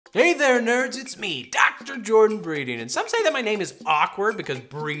Hey there, nerds, it's me, Dr. Jordan Breeding, and some say that my name is awkward because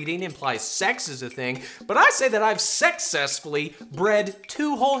breeding implies sex is a thing, but I say that I've successfully bred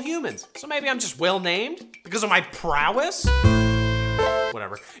 2 whole humans. So maybe I'm just well named because of my prowess?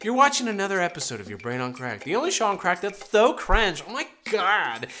 Whatever. You're watching another episode of Your Brain on Crack, the only show on crack that's so cringe, oh my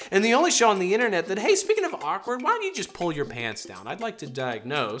god, and the only show on the internet that, hey, speaking of awkward, why don't you just pull your pants down? I'd like to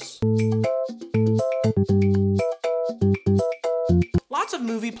diagnose. Lots of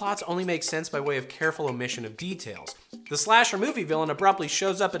movie plots only make sense by way of careful omission of details. The slasher movie villain abruptly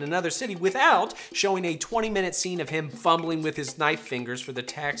shows up in another city without showing a 20-minute scene of him fumbling with his knife fingers for the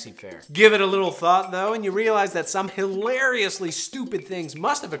taxi fare. Give it a little thought though, and you realize that some hilariously stupid things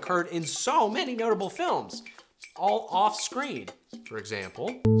must have occurred in so many notable films, all off screen. For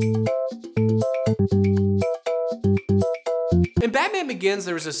example, in Batman Begins,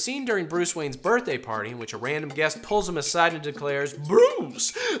 there is a scene during Bruce Wayne's birthday party in which a random guest pulls him aside and declares,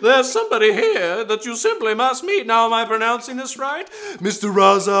 "Bruce, there's somebody here that you simply must meet." Now, am I pronouncing this right? Mr.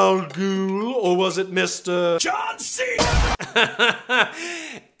 Ra's al Ghul, or was it Mr. John Cena?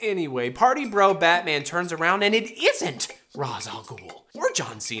 Anyway, party bro Batman turns around and it isn't Ra's al Ghul or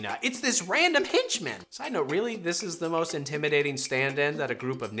John Cena. It's this random henchman. Side note, really, this is the most intimidating stand-in that a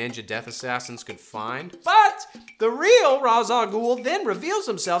group of ninja death assassins could find. But the real Ra's al Ghul then reveals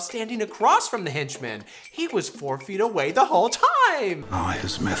himself standing across from the henchman. He was 4 feet away the whole time. Are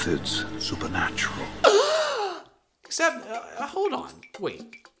his methods supernatural? Except, hold on,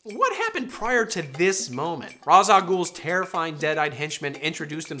 wait. What happened prior to this moment? Ra's al Ghul's terrifying dead-eyed henchman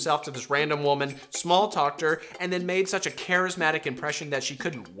introduced himself to this random woman, small-talked her, and then made such a charismatic impression that she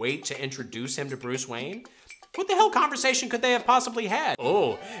couldn't wait to introduce him to Bruce Wayne? What the hell conversation could they have possibly had?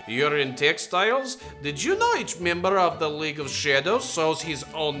 Oh, you're in textiles? Did you know each member of the League of Shadows sews his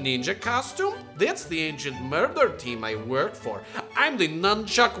own ninja costume? That's the ancient murder team I work for. I'm the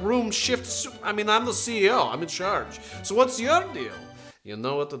nunchuck room shift I'm the CEO, I'm in charge. So what's your deal? You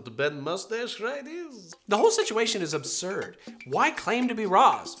know what the Tibetan mustache right is? The whole situation is absurd. Why claim to be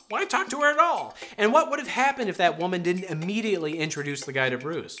Ra's? Why talk to her at all? And what would have happened if that woman didn't immediately introduce the guy to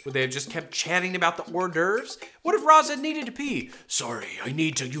Bruce? Would they have just kept chatting about the hors d'oeuvres? What if Ra's had needed to pee? Sorry, I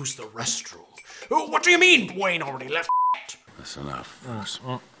need to use the restroom. Oh, what do you mean Wayne already left? That's enough.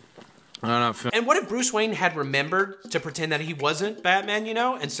 And what if Bruce Wayne had remembered to pretend that he wasn't Batman, you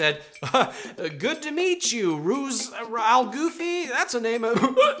know, and said, "Good to meet you, Ruse Al Goofy. That's a name of..."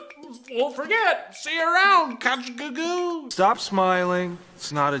 Well, forget. See you around, Kachgoo. Stop smiling.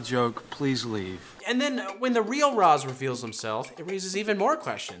 It's not a joke. Please leave. And then when the real Ra's reveals himself, it raises even more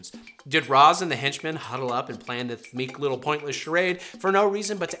questions. Did Ra's and the henchmen huddle up and plan this meek little pointless charade for no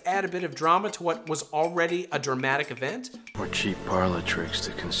reason but to add a bit of drama to what was already a dramatic event? Or cheap parlor tricks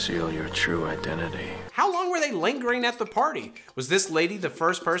to conceal your true identity. How long were they lingering at the party? Was this lady the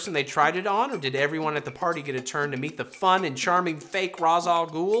first person they tried it on, or did everyone at the party get a turn to meet the fun and charming fake Ra's al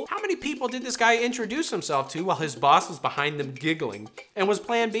Ghul? How many people did this guy introduce himself to while his boss was behind them giggling? And was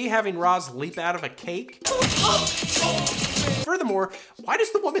plan B having Ra's leap out of a cake? Furthermore, why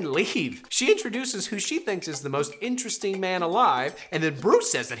does the woman leave? She introduces who she thinks is the most interesting man alive, and then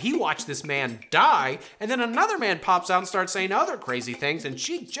Bruce says that he watched this man die, and then another man pops out and starts saying other crazy things, and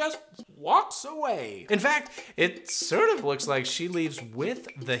she just walks away. In fact, it sort of looks like she leaves with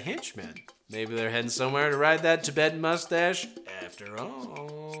the henchman. Maybe they're heading somewhere to ride that Tibetan mustache after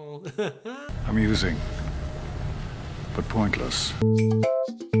all. Amusing, but pointless.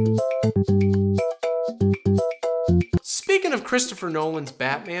 Speaking of Christopher Nolan's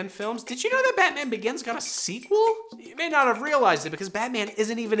Batman films, did you know that Batman Begins got a sequel? You may not have realized it because Batman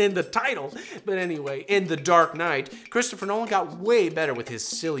isn't even in the title. But anyway, in The Dark Knight, Christopher Nolan got way better with his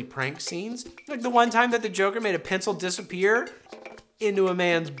silly prank scenes. Like the one time that the Joker made a pencil disappear into a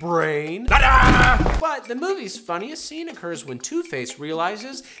man's brain. But the movie's funniest scene occurs when Two-Face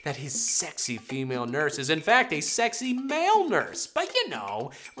realizes that his sexy female nurse is in fact a sexy male nurse, but you know,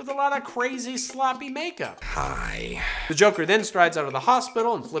 with a lot of crazy sloppy makeup. Hi. The Joker then strides out of the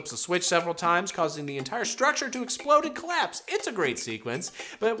hospital and flips a switch several times, causing the entire structure to explode and collapse. It's a great sequence,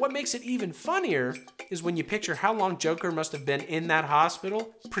 but what makes it even funnier is when you picture how long Joker must have been in that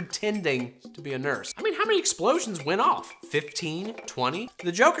hospital pretending to be a nurse. I mean, how many explosions went off? 15? 20?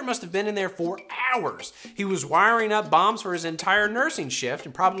 The Joker must have been in there for hours. He was wiring up bombs for his entire nursing shift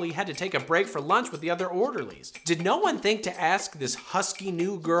and probably had to take a break for lunch with the other orderlies. Did no one think to ask this husky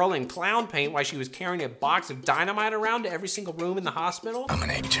new girl in clown paint why she was carrying a box of dynamite around to every single room in the hospital? I'm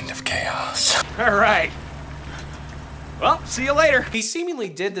an agent of chaos. All right. Well, see you later. He seemingly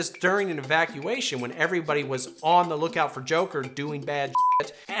did this during an evacuation when everybody was on the lookout for Joker doing bad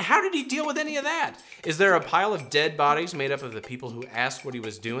shit. And how did he deal with any of that? Is there a pile of dead bodies made up of the people who asked what he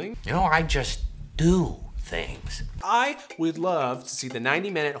was doing? You know, I just do things. I would love to see the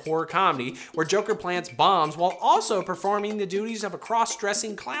 90-minute horror comedy where Joker plants bombs while also performing the duties of a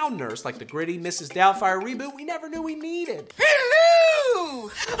cross-dressing clown nurse like the gritty Mrs. Doubtfire reboot we never knew we needed. Hello!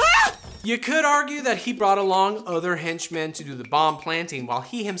 Ah! You could argue that he brought along other henchmen to do the bomb planting while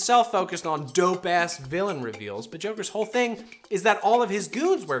he himself focused on dope-ass villain reveals, but Joker's whole thing is that all of his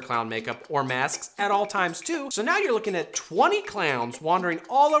goons wear clown makeup or masks at all times too, so now you're looking at 20 clowns wandering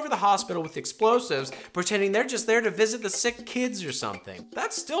all over the hospital with explosives, pretending they're just there to visit the sick kids or something.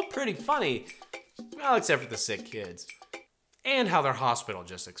 That's still pretty funny, well, except for the sick kids. And how their hospital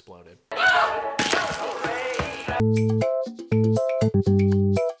just exploded.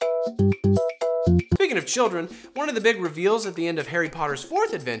 Speaking of children, one of the big reveals at the end of Harry Potter's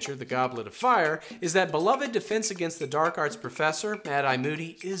fourth adventure, The Goblet of Fire, is that beloved Defense Against the Dark Arts professor, Mad-Eye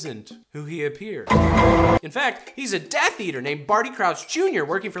Moody, isn't who he appears. In fact, he's a Death Eater named Barty Crouch Jr.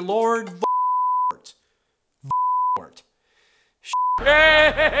 working for Lord Voldemort.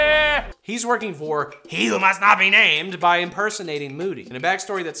 He's working for He Who Must Not Be Named by impersonating Moody. In a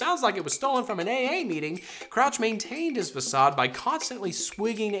backstory that sounds like it was stolen from an AA meeting, Crouch maintained his facade by constantly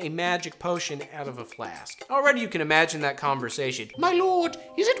swigging a magic potion out of a flask. Already you can imagine that conversation. My lord,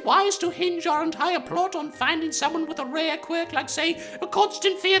 is it wise to hinge our entire plot on finding someone with a rare quirk like, say, a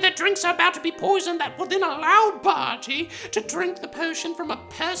constant fear that drinks are about to be poisoned that will then allow Barty to drink the potion from a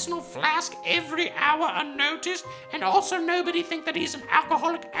personal flask every hour unnoticed, and also nobody think that he's an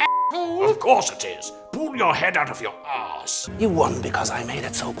alcoholic asshole? Of course it is. Pull your head out of your ass. You won because I made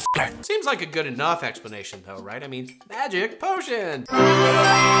it so clear. Seems like a good enough explanation though, right? I mean, magic potion.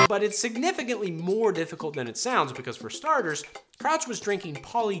 But it's significantly more difficult than it sounds because for starters, Crouch was drinking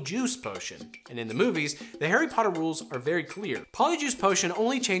Polyjuice Potion. And in the movies, the Harry Potter rules are very clear. Polyjuice Potion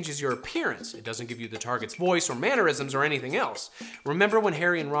only changes your appearance. It doesn't give you the target's voice or mannerisms or anything else. Remember when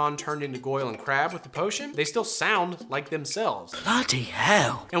Harry and Ron turned into Goyle and Crabbe with the potion? They still sound like themselves. Bloody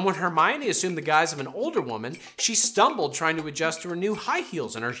hell. And when Hermione assumed the guise of an older woman, she stumbled trying to adjust to her new high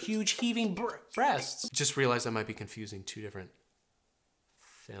heels and her huge heaving breasts. Just realized I might be confusing two different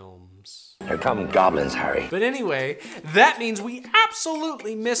films. Here come goblins, Harry. But anyway, that means we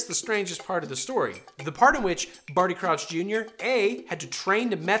absolutely missed the strangest part of the story. The part in which Barty Crouch Jr. A, had to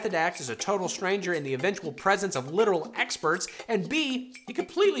train to method act as a total stranger in the eventual presence of literal experts, and B, he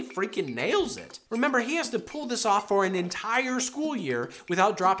completely freaking nails it. Remember, he has to pull this off for an entire school year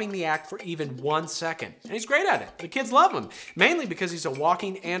without dropping the act for even 1 second. And he's great at it. The kids love him, mainly because he's a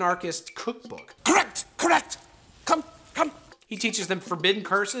walking anarchist cookbook. Correct, correct. Come. He teaches them forbidden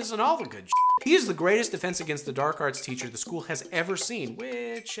curses and all the good shit. He is the greatest Defense Against the Dark Arts teacher the school has ever seen,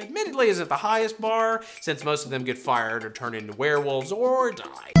 which admittedly isn't the highest bar, since most of them get fired or turn into werewolves or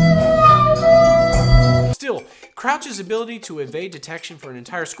die. Still, Crouch's ability to evade detection for an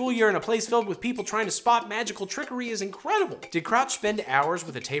entire school year in a place filled with people trying to spot magical trickery is incredible. Did Crouch spend hours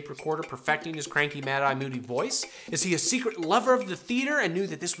with a tape recorder perfecting his cranky Mad-Eye Moody voice? Is he a secret lover of the theater and knew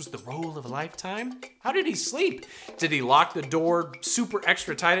that this was the role of a lifetime? How did he sleep? Did he lock the door super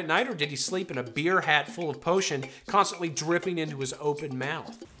extra tight at night, or did he sleep in a beer hat full of potion constantly dripping into his open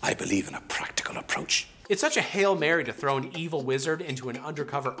mouth? I believe in a practical approach. It's such a Hail Mary to throw an evil wizard into an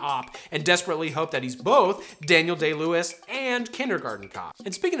undercover op and desperately hope that he's both Daniel Day-Lewis and Kindergarten Cop.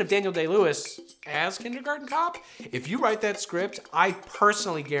 And speaking of Daniel Day-Lewis as Kindergarten Cop, if you write that script, I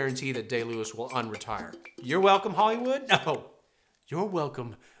personally guarantee that Day-Lewis will unretire. You're welcome, Hollywood? No, you're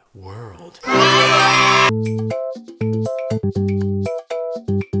welcome, world.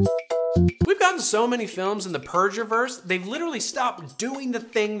 We've gotten so many films in the Purge-verse, they've literally stopped doing the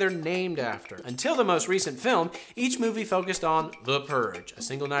thing they're named after. Until the most recent film, each movie focused on the Purge, a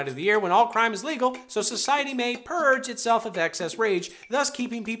single night of the year when all crime is legal, so society may purge itself of excess rage, thus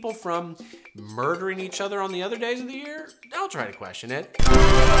keeping people from murdering each other on the other days of the year? I'll try to question it.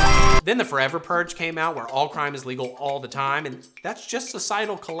 Then the Forever Purge came out where all crime is legal all the time, and that's just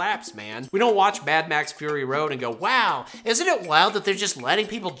societal collapse, man. We don't watch Mad Max Fury Road and go, wow, isn't it wild that they're just letting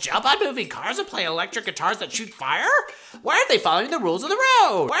people jump on moving cars and play electric guitars that shoot fire? Why aren't they following the rules of the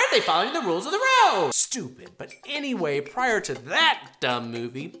road? Why aren't they following the rules of the road? Stupid. But anyway, prior to that dumb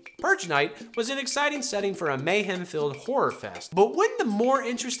movie, Purge Night was an exciting setting for a mayhem-filled horror fest. But wouldn't the more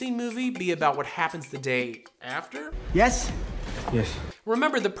interesting movie be about what happens the day after? Yes? Yes.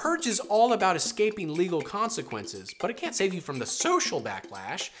 Remember, the Purge is all about escaping legal consequences, but it can't save you from the social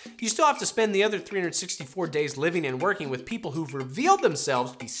backlash. You still have to spend the other 364 days living and working with people who've revealed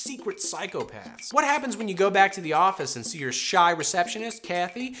themselves to be secret psychopaths. What happens when you go back to the office and see your shy receptionist,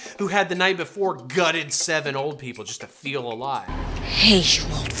 Kathy, who had the night before gutted 7 old people just to feel alive? Hey, you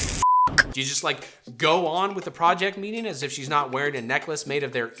old f***. Do you just like go on with the project meeting as if she's not wearing a necklace made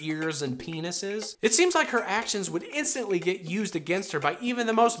of their ears and penises? It seems like her actions would instantly get used against her by even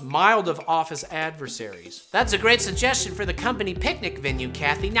the most mild of office adversaries. That's a great suggestion for the company picnic venue,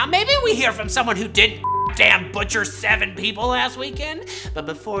 Kathy. Now maybe we hear from someone who didn't damn butcher 7 people last weekend. But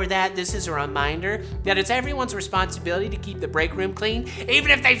before that, this is a reminder that it's everyone's responsibility to keep the break room clean,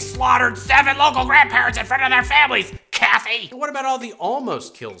 even if they've slaughtered 7 local grandparents in front of their families. Kathy! What about all the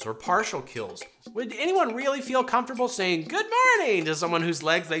almost kills or partial kills? Would anyone really feel comfortable saying good morning to someone whose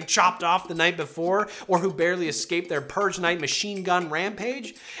legs they chopped off the night before or who barely escaped their Purge night machine gun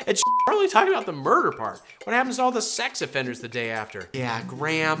rampage? It's really talking about the murder part. What happens to all the sex offenders the day after? Yeah,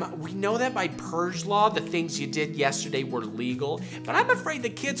 Graham, we know that by Purge law, the things you did yesterday were legal, but I'm afraid the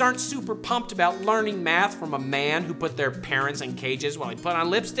kids aren't super pumped about learning math from a man who put their parents in cages while he put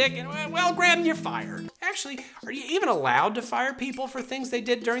on lipstick, and well, Graham, you're fired. Actually, are you even allowed to fire people for things they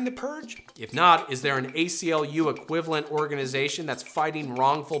did during the Purge? If not, is there an ACLU equivalent organization that's fighting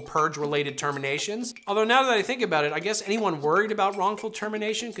wrongful Purge-related terminations? Although now that I think about it, I guess anyone worried about wrongful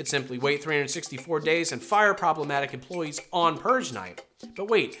termination could simply wait 364 days and fire problematic employees on Purge night. But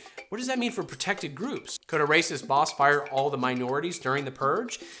wait, what does that mean for protected groups? Could a racist boss fire all the minorities during the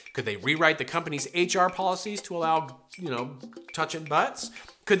Purge? Could they rewrite the company's HR policies to allow, touching butts?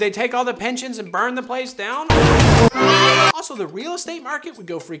 Could they take all the pensions and burn the place down? Also, the real estate market would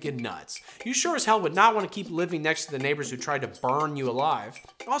go freaking nuts. You sure as hell would not want to keep living next to the neighbors who tried to burn you alive.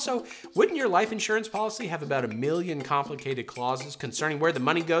 Also, wouldn't your life insurance policy have about 1 million complicated clauses concerning where the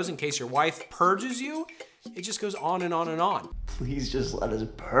money goes in case your wife purges you? It just goes on and on and on. Please just let us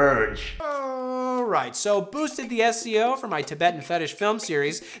purge. Alright, so boosted the SEO for my Tibetan fetish film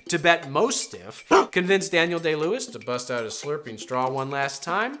series, Tibet Most Stiff, convinced Daniel Day-Lewis to bust out a slurping straw one last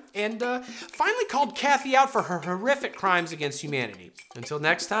time, and finally called Kathy out for her horrific crimes against humanity. Until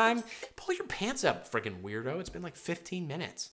next time, pull your pants up, friggin' weirdo. It's been like 15 minutes.